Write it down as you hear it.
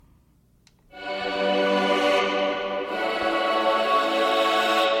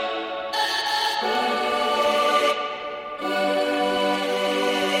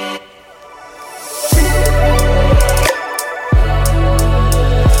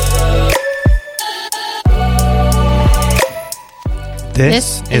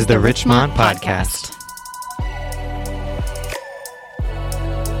This is the Richmont Podcast.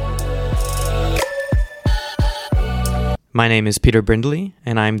 My name is Peter Brindley,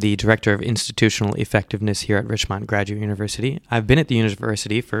 and I'm the Director of Institutional Effectiveness here at Richmont Graduate University. I've been at the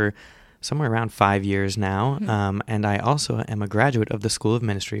university for somewhere around 5 years now, and I also am a graduate of the School of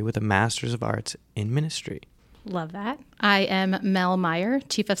Ministry with a Master's of Arts in Ministry. Love that. I am Mel Meyer,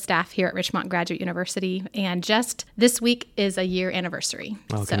 Chief of Staff here at Richmont Graduate University, and just this week is a year anniversary.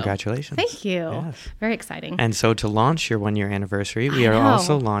 Well, congratulations. Thank you. Yes. Very exciting. And so to launch your 1 year anniversary, we are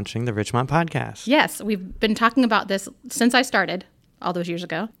also launching the Richmont Podcast. Yes, we've been talking about this since I started all those years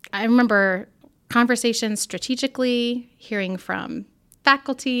ago. I remember conversations strategically, hearing from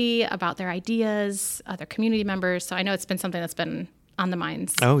faculty about their ideas, other community members. So I know it's been something that's been on the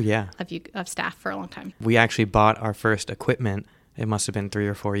minds of staff for a long time. We actually bought our first equipment. It must have been 3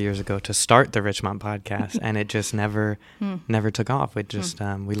 or 4 years ago to start the Richmont Podcast, and it just never took off. It just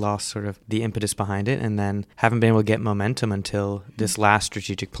we lost sort of the impetus behind it, and then haven't been able to get momentum until this last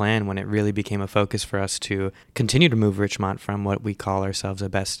strategic plan, when it really became a focus for us to continue to move Richmont from what we call ourselves a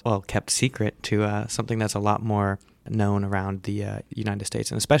best kept secret to something that's a lot more known around the United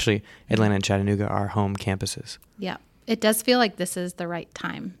States, and especially Atlanta and Chattanooga, our home campuses. Yeah. It does feel like this is the right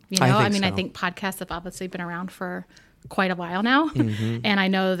time. You know, I think podcasts have obviously been around for quite a while now. Mm-hmm. And I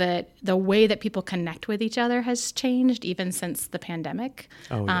know that the way that people connect with each other has changed even since the pandemic.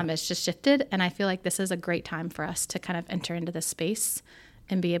 It's just shifted. And I feel like this is a great time for us to kind of enter into this space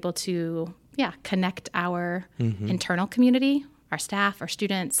and be able to, connect our internal community, our staff, our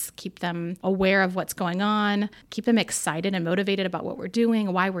students, keep them aware of what's going on, keep them excited and motivated about what we're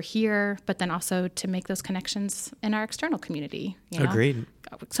doing, why we're here, but then also to make those connections in our external community. Agreed.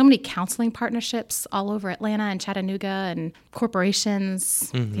 So many counseling partnerships all over Atlanta and Chattanooga, and corporations,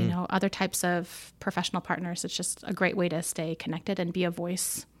 other types of professional partners. It's just a great way to stay connected and be a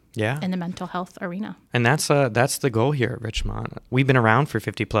voice in the mental health arena. And that's the goal here at Richmont. We've been around for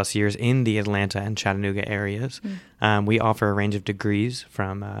 50 plus years in the Atlanta and Chattanooga areas. We offer a range of degrees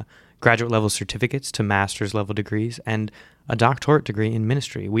from graduate level certificates to master's level degrees and a doctorate degree in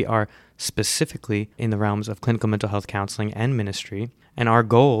ministry. We are specifically in the realms of clinical mental health counseling and ministry. And our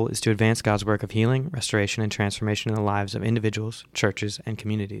goal is to advance God's work of healing, restoration, and transformation in the lives of individuals, churches, and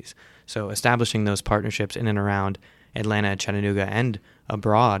communities. So establishing those partnerships in and around Atlanta, Chattanooga, and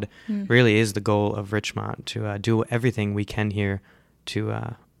abroad really is the goal of Richmont, to do everything we can here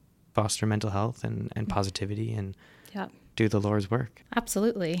to foster mental health and positivity and do the Lord's work.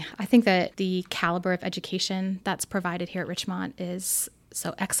 Absolutely. I think that the caliber of education that's provided here at Richmont is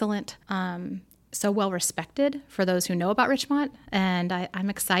so excellent, so well respected for those who know about Richmont. And I'm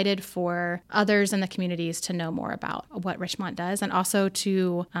excited for others in the communities to know more about what Richmont does, and also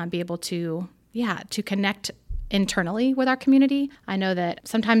to be able to connect internally with our community. I know that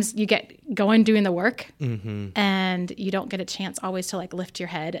sometimes you get going doing the work and you don't get a chance always to lift your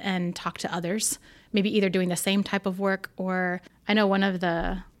head and talk to others, maybe either doing the same type of work, or I know one of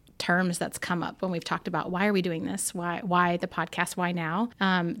the terms that's come up when we've talked about why are we doing this, why the podcast, why now,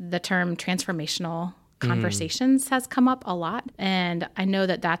 the term transformational conversations has come up a lot. And I know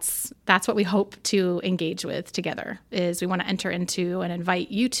that that's what we hope to engage with together, is we want to enter into and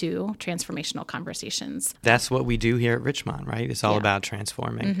invite you to transformational conversations. That's what we do here at Richmont, right? It's all about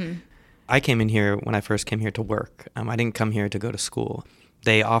transforming. I came in here when I first came here to work. I didn't come here to go to school.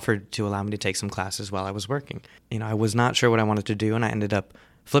 They offered to allow me to take some classes while I was working. I was not sure what I wanted to do, and I ended up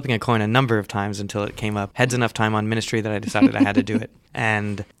flipping a coin a number of times until it came up heads enough time on ministry that I decided I had to do it.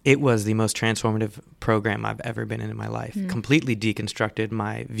 And it was the most transformative program I've ever been in my life. Completely deconstructed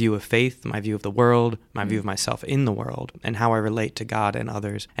my view of faith, my view of the world, my view of myself in the world, and how I relate to God and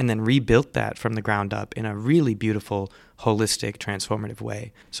others, and then rebuilt that from the ground up in a really beautiful, holistic, transformative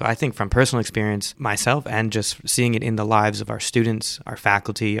way. So I think from personal experience myself, and just seeing it in the lives of our students, our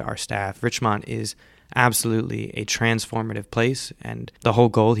faculty, our staff, Richmont is absolutely a transformative place. And the whole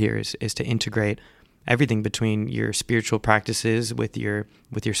goal here is to integrate everything between your spiritual practices with your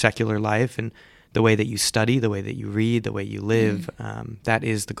secular life, and the way that you study, the way that you read, the way you live. That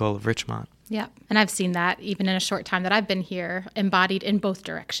is the goal of Richmont. Yeah. And I've seen that even in a short time that I've been here, embodied in both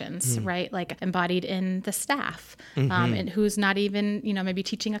directions, right? Like embodied in the staff, and who's not even, maybe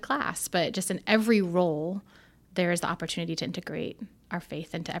teaching a class, but just in every role, there is the opportunity to integrate our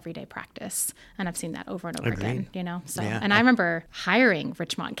faith into everyday practice. And I've seen that over and over again, So, and I remember hiring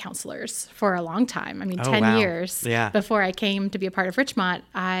Richmont counselors for a long time. 10 years before I came to be a part of Richmont.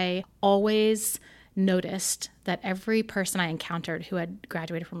 I always noticed that every person I encountered who had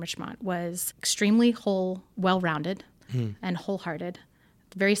graduated from Richmont was extremely well-rounded and wholehearted,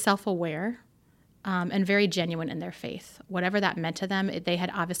 very self-aware, and very genuine in their faith. Whatever that meant to them, they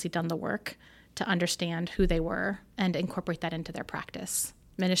had obviously done the work to understand who they were and incorporate that into their practice,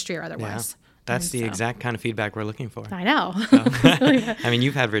 ministry or otherwise. Yeah. That's the exact kind of feedback we're looking for. I know. So, I mean,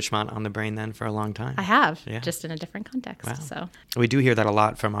 you've had Richmont on the brain then for a long time. I have, just in a different context. Wow. So we do hear that a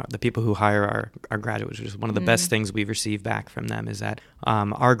lot from the people who hire our graduates, which is one of the best things we've received back from them, is that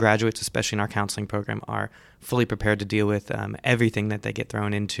our graduates, especially in our counseling program, are fully prepared to deal with everything that they get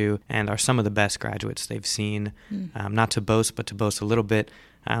thrown into, and are some of the best graduates they've seen. Not to boast, but to boast a little bit.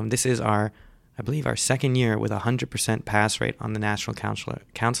 This is I believe our second year with 100% pass rate on the National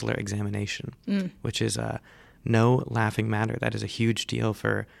Counselor Examination, which is no laughing matter. That is a huge deal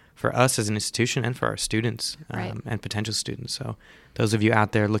for us as an institution and for our students and potential students. So those of you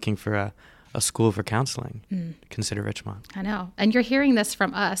out there looking for a school for counseling, consider Richmont. I know. And you're hearing this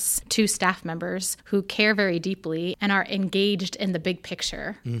from us, 2 staff members who care very deeply and are engaged in the big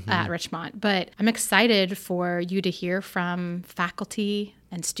picture at Richmont. But I'm excited for you to hear from faculty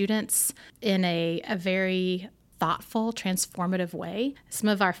and students in a very thoughtful, transformative way. Some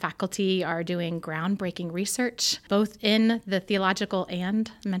of our faculty are doing groundbreaking research, both in the theological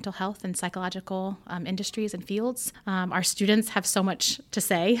and mental health and psychological industries and fields. Our students have so much to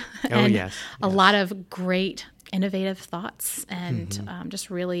say and a lot of great innovative thoughts and just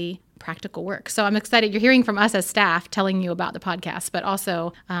really practical work. So I'm excited. You're hearing from us as staff telling you about the podcast, but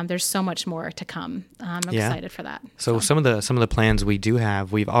also there's so much more to come. I'm excited for that. So some of the plans we do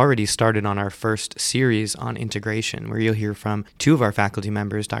have, we've already started on our first series on integration, where you'll hear from 2 of our faculty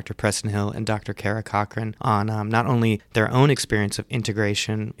members, Dr. Preston Hill and Dr. Kara Cochran, on not only their own experience of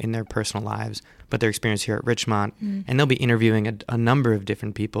integration in their personal lives, but their experience here at Richmont. And they'll be interviewing a number of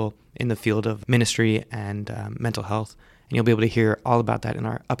different people in the field of ministry and mental health. And you'll be able to hear all about that in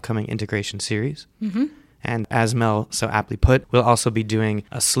our upcoming integration series. And as Mel so aptly put, we'll also be doing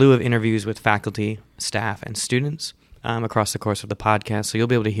a slew of interviews with faculty, staff, and students across the course of the podcast. So you'll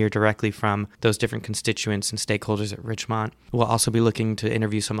be able to hear directly from those different constituents and stakeholders at Richmont. We'll also be looking to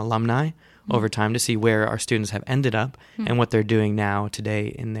interview some alumni over time to see where our students have ended up and what they're doing now today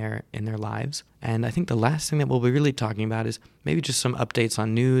in their lives. And I think the last thing that we'll be really talking about is maybe just some updates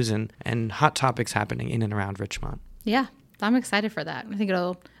on news and hot topics happening in and around Richmont. Yeah, I'm excited for that. I think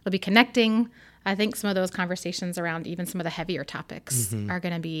it'll be connecting. I think some of those conversations around even some of the heavier topics are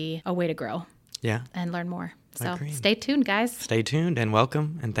going to be a way to grow and learn more. So stay tuned, guys. Stay tuned and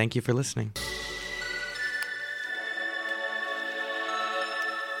welcome, and thank you for listening.